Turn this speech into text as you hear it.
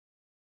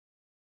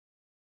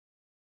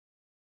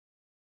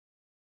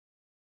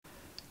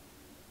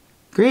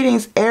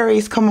Greetings,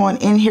 Aries. Come on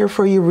in here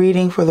for your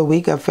reading for the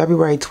week of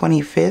February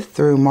 25th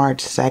through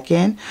March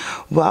 2nd.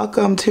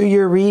 Welcome to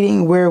your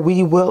reading where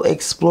we will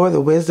explore the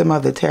wisdom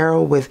of the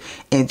tarot with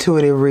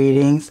intuitive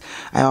readings.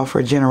 I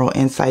offer general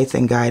insights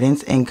and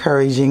guidance,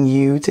 encouraging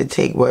you to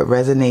take what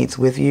resonates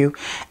with you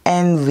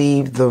and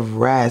leave the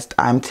rest.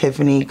 I'm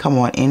Tiffany. Come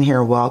on in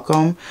here.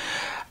 Welcome.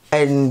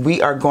 And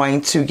we are going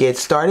to get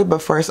started,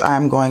 but first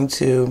I'm going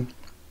to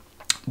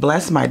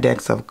bless my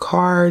decks of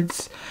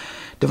cards.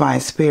 Divine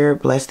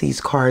Spirit, bless these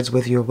cards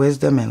with your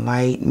wisdom and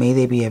light. May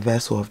they be a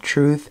vessel of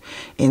truth,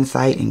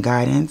 insight, and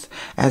guidance.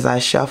 As I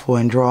shuffle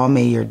and draw,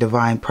 may your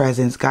divine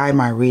presence guide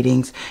my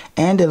readings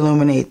and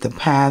illuminate the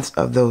paths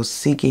of those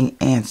seeking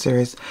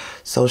answers.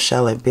 So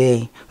shall it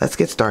be. Let's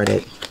get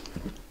started.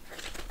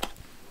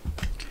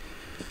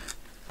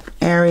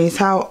 Aries,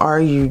 how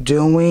are you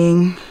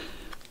doing?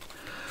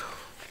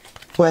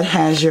 What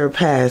has your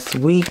past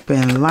week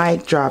been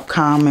like? Drop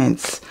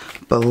comments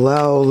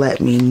below.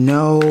 Let me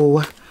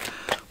know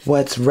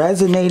what's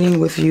resonating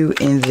with you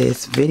in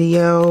this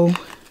video.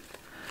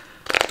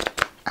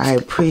 I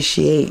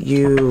appreciate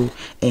you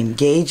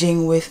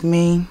engaging with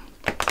me.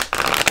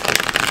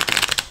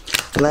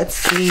 Let's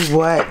see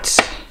what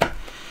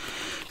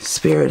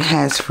Spirit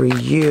has for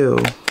you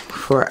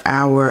for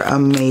our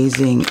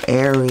amazing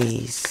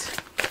Aries.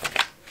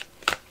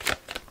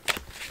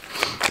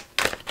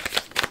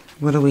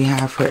 What do we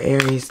have for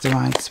Aries,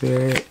 Divine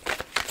Spirit?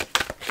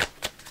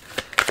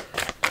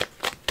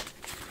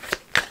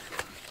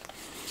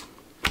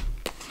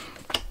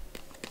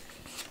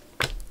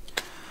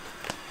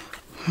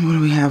 What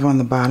do we have on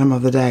the bottom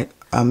of the deck?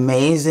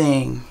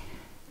 Amazing.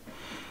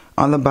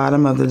 On the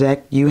bottom of the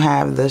deck, you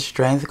have the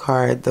Strength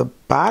card. The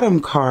bottom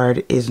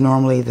card is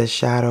normally the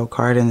Shadow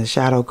card, and the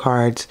Shadow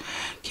cards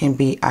can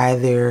be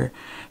either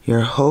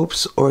your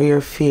hopes or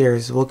your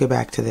fears. We'll get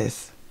back to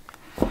this.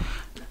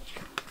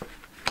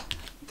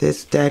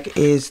 This deck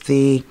is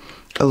the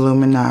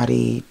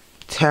Illuminati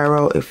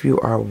Tarot, if you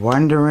are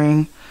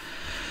wondering.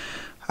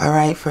 All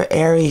right, for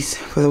Aries,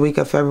 for the week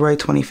of February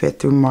 25th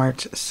through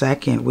March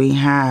 2nd, we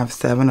have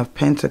 7 of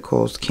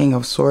Pentacles, King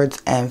of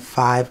Swords, and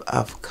 5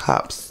 of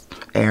Cups,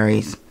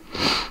 Aries.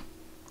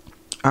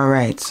 All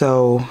right,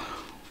 so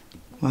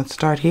let's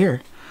start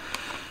here.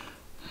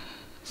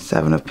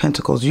 7 of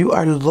Pentacles. You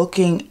are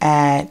looking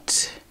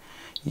at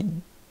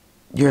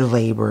your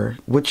labor,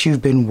 which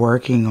you've been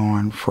working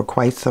on for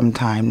quite some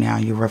time now.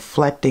 You're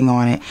reflecting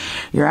on it.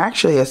 You're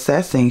actually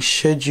assessing,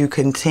 should you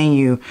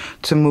continue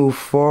to move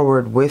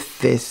forward with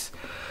this,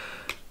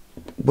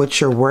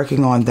 what you're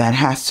working on that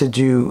has to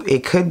do,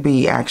 it could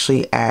be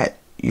actually at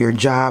your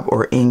job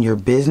or in your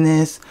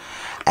business,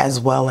 as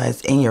well as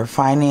in your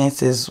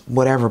finances,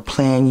 whatever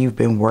plan you've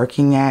been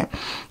working at.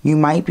 You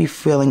might be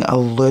feeling a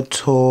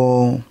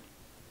little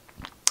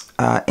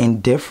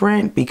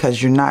indifferent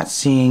because you're not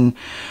seeing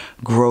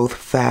growth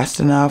fast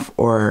enough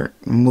or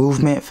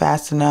movement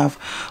fast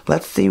enough.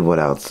 Let's see what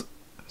else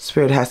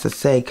Spirit has to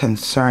say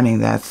concerning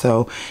that.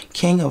 So,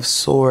 King of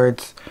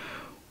Swords,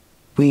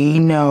 we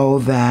know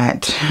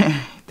that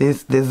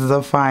this is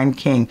a fine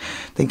king.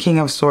 The King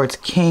of Swords,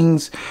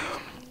 kings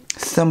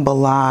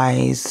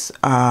symbolize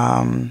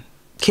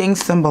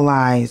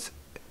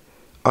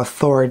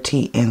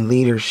authority and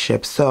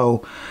leadership.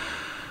 So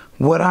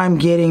what I'm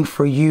getting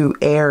for you,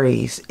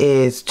 Aries,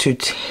 is to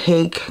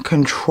take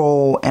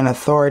control and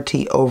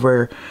authority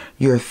over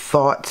your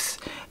thoughts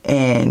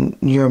and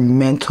your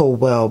mental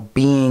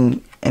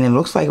well-being. And it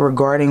looks like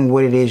regarding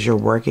what it is you're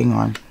working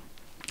on,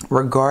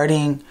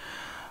 regarding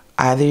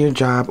either your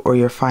job or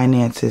your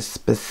finances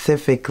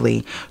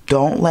specifically,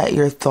 don't let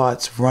your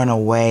thoughts run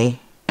away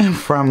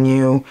from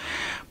you,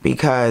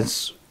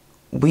 because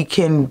we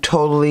can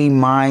totally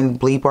mind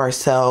bleep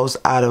ourselves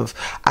out of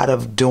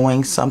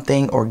doing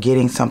something or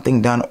getting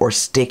something done or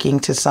sticking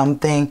to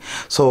something.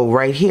 So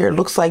right here, it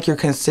looks like you're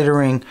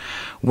considering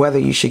whether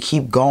you should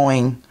keep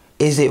going.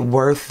 Is it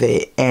worth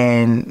it?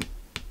 And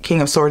King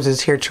of Swords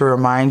is here to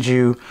remind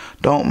you,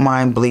 don't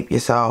mind bleep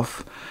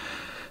yourself.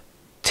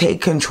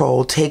 Take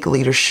control, take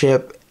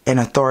leadership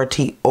and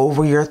authority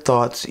over your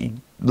thoughts.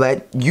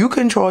 Let you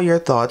control your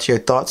thoughts. Your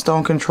thoughts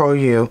don't control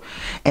you.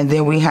 And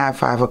then we have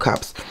 5 of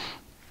Cups.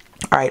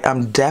 All right,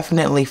 I'm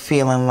definitely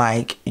feeling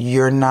like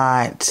you're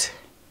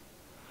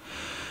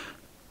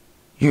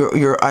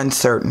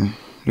uncertain.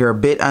 You're a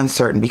bit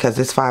uncertain because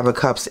this 5 of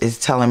Cups is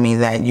telling me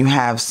that you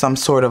have some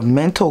sort of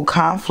mental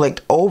conflict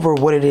over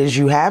what it is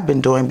you have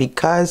been doing,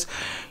 because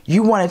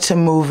you wanted to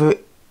move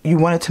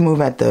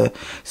at the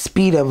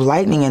speed of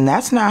lightning, and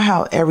that's not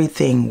how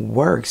everything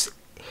works.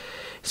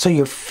 So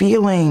you're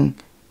feeling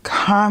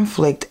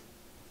conflict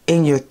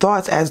in your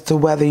thoughts as to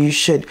whether you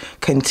should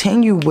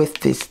continue with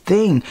this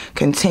thing,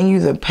 continue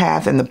the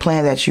path and the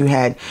plan that you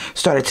had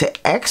started to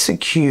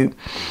execute.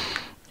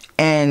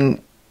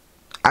 And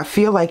I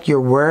feel like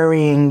you're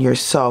worrying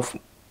yourself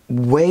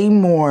way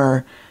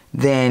more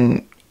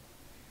than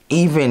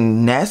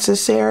even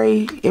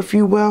necessary, if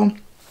you will.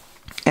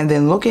 And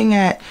then looking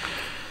at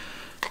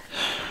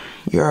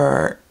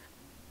your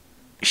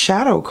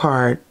shadow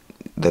card,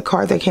 the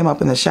card that came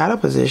up in the shadow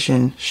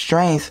position,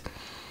 Strength,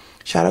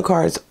 Shadow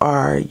cards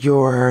are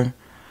your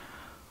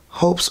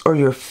hopes or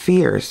your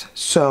fears.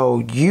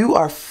 So you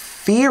are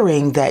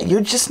fearing that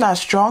you're just not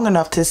strong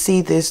enough to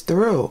see this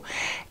through.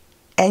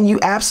 And you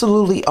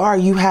absolutely are.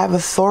 You have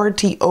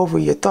authority over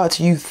your thoughts.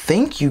 You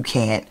think you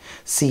can't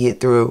see it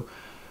through.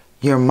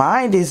 Your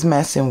mind is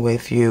messing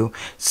with you.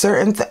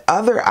 Certain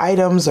other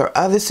items or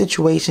other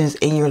situations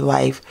in your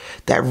life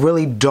that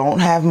really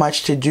don't have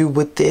much to do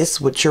with this,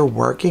 what you're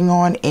working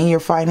on in your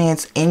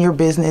finance, in your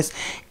business,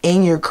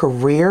 in your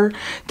career,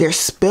 they're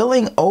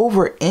spilling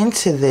over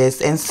into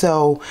this. And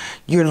so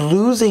you're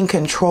losing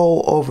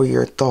control over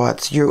your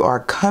thoughts. You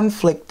are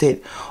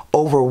conflicted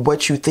over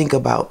what you think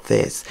about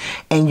this.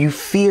 And you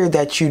fear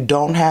that you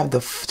don't have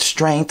the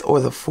strength or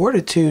the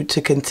fortitude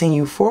to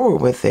continue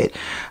forward with it.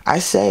 I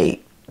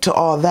say, to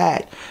all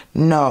that,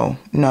 no,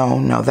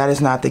 that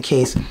is not the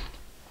case.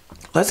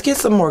 Let's get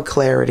some more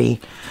clarity.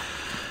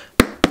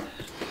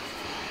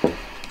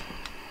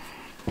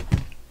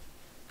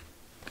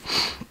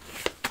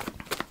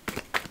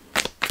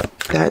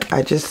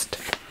 I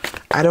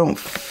don't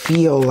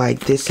feel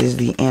like this is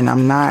the end.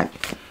 I'm not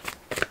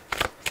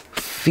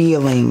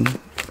feeling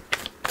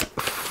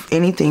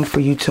anything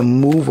for you to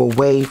move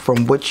away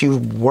from what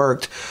you've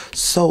worked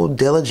so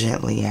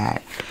diligently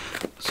at.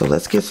 So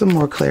let's get some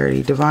more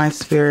clarity. Divine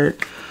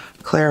Spirit,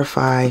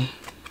 clarify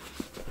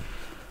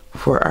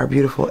for our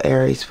beautiful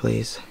Aries,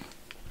 please.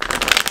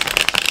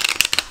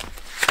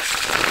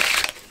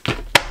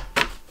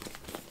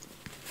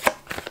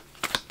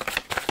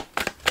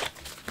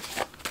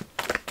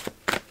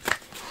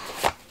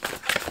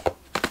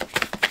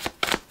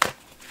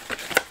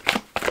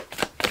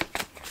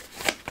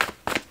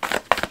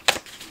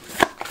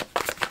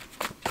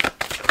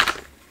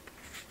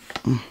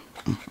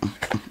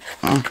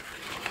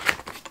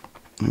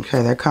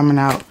 Okay, they're coming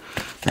out.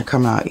 They're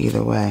coming out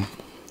either way.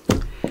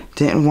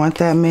 Didn't want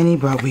that many,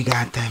 but we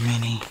got that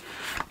many.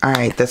 All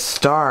right, the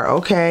Star.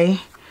 Okay,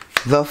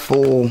 the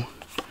Fool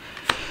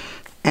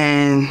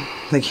and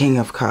the King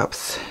of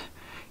Cups.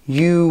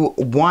 You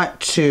want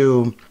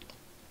to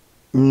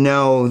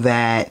know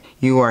that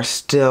you are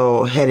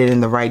still headed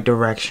in the right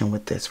direction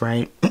with this,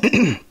 right?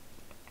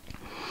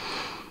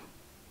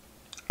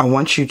 I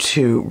want you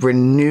to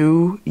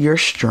renew your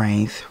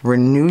strength,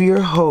 renew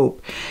your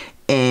hope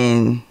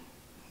in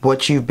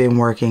what you've been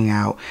working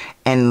out,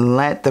 and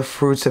let the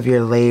fruits of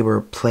your labor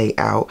play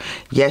out.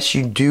 Yes,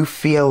 you do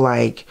feel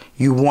like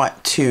you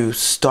want to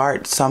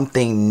start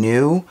something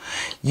new.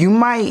 You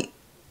might,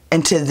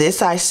 and to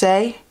this I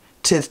say,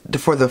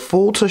 for the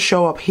Fool to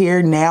show up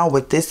here now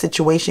with this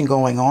situation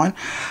going on,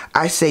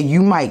 I say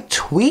you might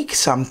tweak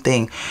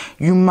something.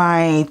 You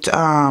might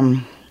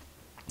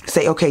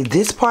say, okay,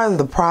 this part of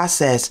the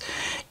process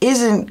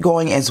isn't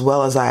going as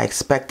well as I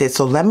expected,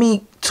 so let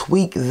me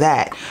tweak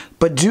that.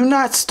 But do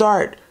not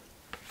start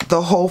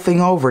the whole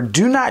thing over.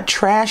 Do not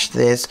trash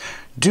this.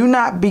 Do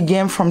not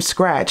begin from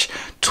scratch.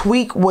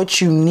 Tweak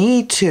what you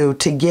need to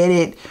get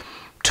it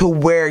to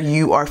where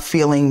you are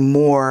feeling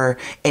more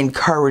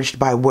encouraged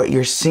by what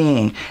you're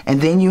seeing.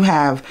 And then you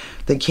have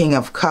the King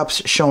of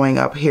Cups showing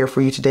up here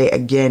for you today.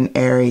 Again,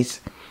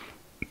 Aries.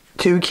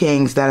 2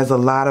 Kings, that is a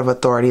lot of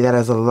authority. That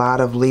is a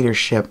lot of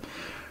leadership.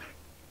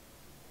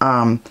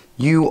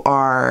 You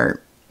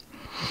are...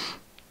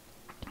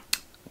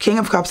 King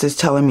of Cups is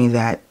telling me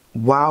that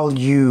while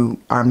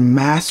you are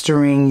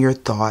mastering your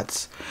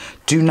thoughts,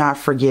 do not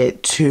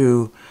forget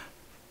to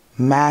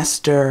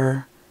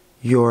master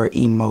your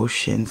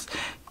emotions.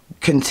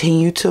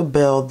 Continue to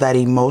build that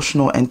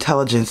emotional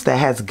intelligence that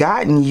has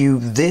gotten you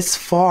this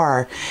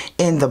far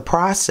in the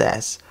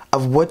process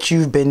of what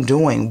you've been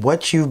doing,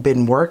 what you've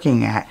been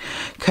working at.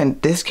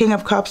 This King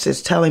of Cups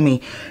is telling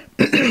me,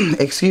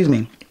 excuse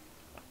me,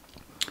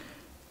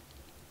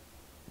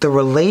 the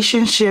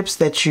relationships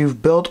that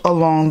you've built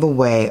along the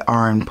way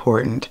are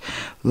important.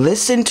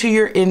 Listen to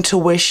your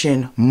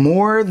intuition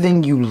more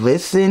than you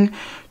listen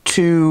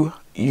to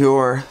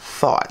your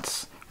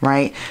thoughts,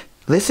 right?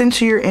 Listen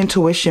to your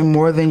intuition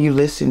more than you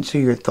listen to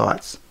your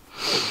thoughts.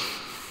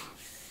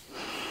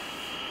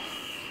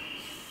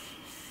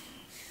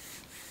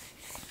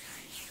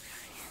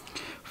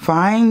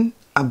 Find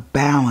a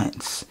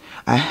balance,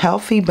 a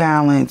healthy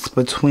balance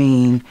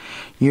between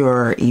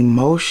your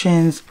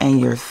emotions and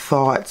your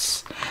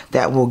thoughts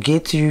that will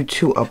get you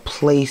to a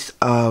place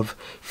of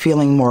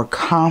feeling more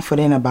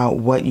confident about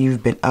what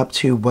you've been up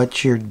to,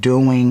 what you're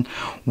doing,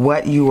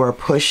 what you are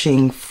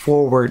pushing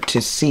forward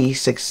to see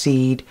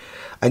succeed.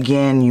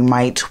 Again, you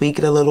might tweak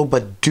it a little,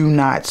 but do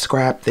not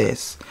scrap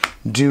this.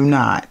 Do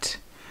not.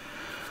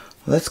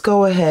 Let's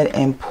go ahead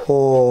and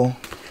pull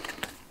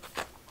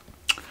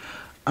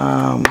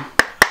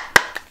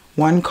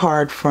one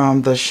card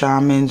from the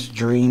Shaman's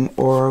Dream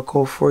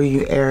Oracle for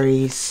you,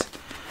 Aries.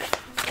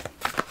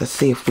 Let's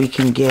see if we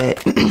can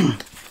get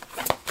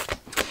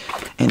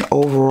an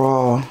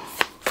overall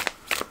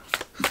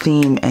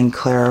theme and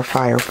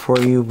clarifier for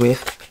you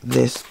with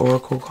this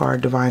Oracle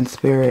card. Divine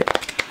Spirit,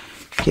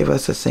 give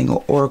us a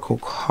single Oracle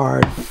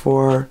card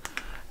for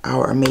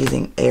our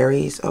amazing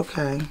Aries.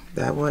 Okay,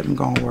 that wasn't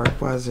gonna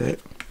work, was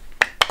it?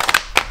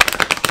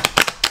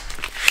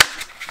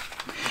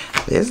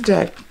 This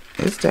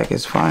deck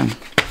is fun.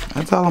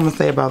 That's all I'm gonna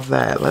say about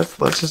that.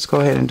 Let's just go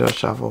ahead and do a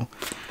shuffle.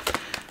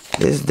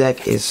 This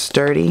deck is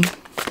sturdy.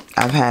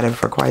 I've had it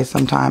for quite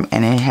some time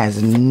and it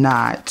has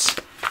not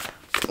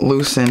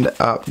loosened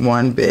up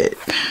one bit.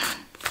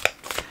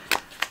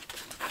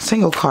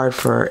 Single card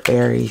for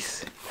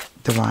Aries,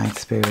 Divine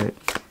Spirit.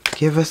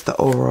 Give us the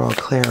overall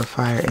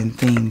clarifier and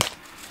theme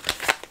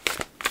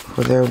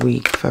for their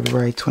week,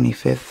 February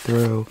 25th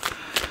through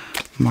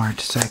March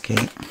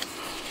 2nd.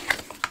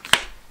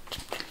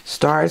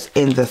 Stars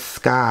in the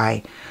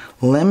sky.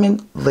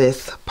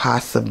 Limitless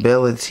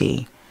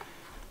possibility.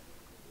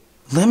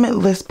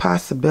 Limitless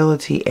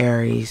possibility,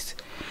 Aries.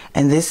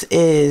 And this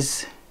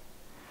is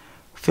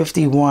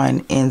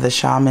 51 in the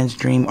Shaman's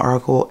Dream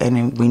Oracle.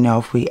 And we know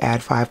if we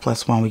add 5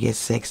 plus 1, we get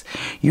 6.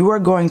 You are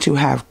going to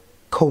have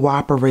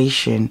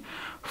cooperation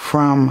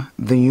from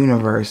the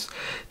universe.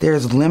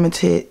 There's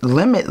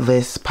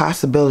limitless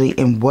possibility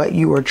in what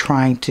you are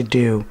trying to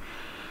do,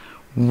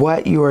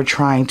 what you are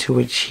trying to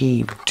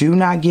achieve. Do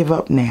not give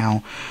up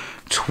now.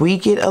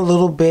 Tweak it a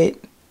little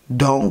bit.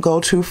 Don't go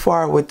too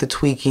far with the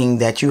tweaking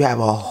that you have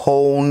a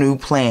whole new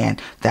plan.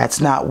 That's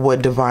not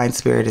what Divine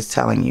Spirit is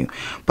telling you.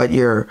 But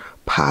your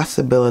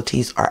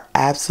possibilities are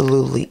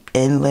absolutely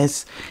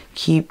endless.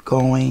 Keep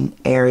going,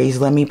 Aries.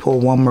 Let me pull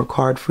one more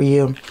card for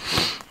you.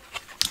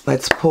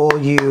 Let's pull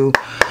you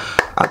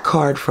a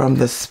card from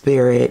the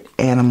Spirit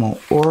Animal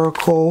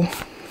Oracle.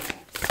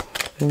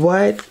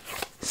 What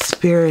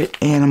spirit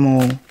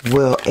animal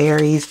will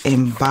Aries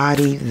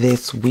embody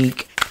this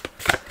week?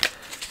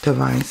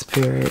 Divine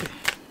Spirit.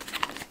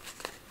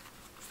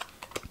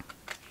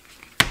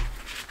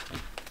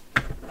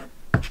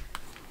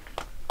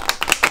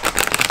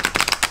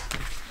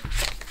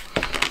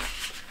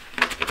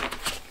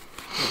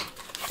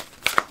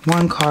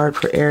 One card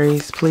for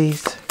Aries,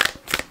 please.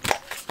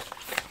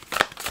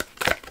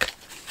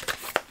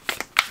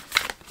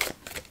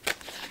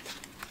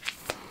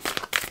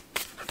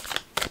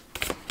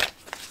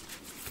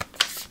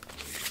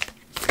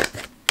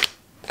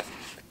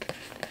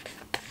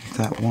 Is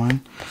that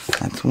one?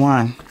 That's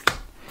one.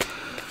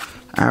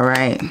 All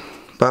right.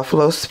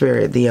 Buffalo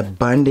Spirit, the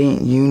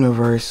abundant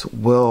universe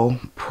will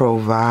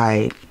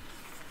provide.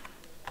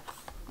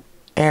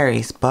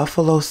 Aries,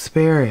 Buffalo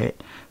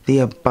Spirit, the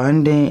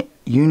abundant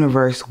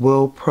universe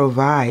will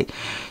provide.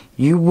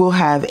 You will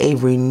have a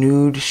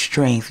renewed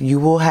strength. You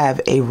will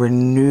have a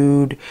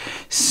renewed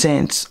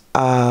sense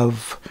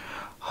of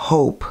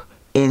hope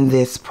in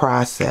this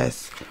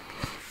process.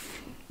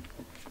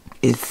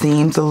 It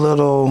seems a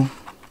little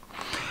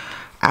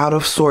out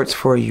of sorts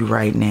for you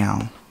right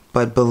now,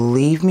 but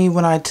believe me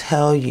when I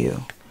tell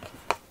you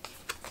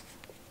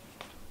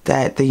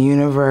that the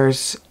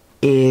universe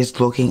is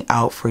looking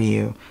out for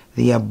you.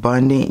 The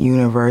abundant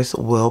universe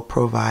will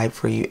provide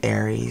for you,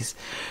 Aries.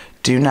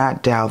 Do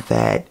not doubt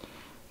that.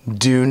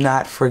 Do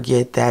not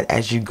forget that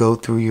as you go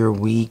through your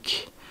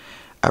week.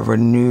 A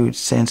renewed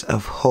sense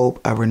of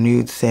hope, a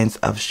renewed sense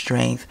of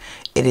strength.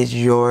 It is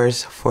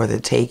yours for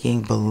the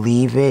taking.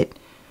 Believe it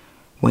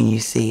when you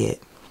see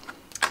it.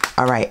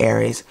 All right,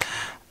 Aries.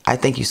 I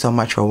thank you so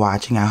much for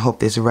watching. I hope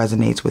this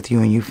resonates with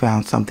you and you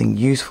found something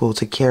useful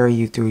to carry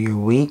you through your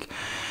week.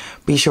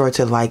 Be sure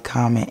to like,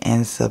 comment,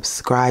 and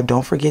subscribe.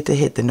 Don't forget to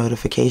hit the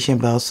notification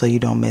bell so you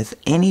don't miss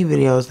any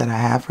videos that I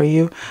have for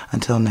you.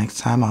 Until next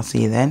time, I'll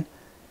see you then.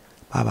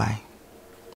 Bye-bye.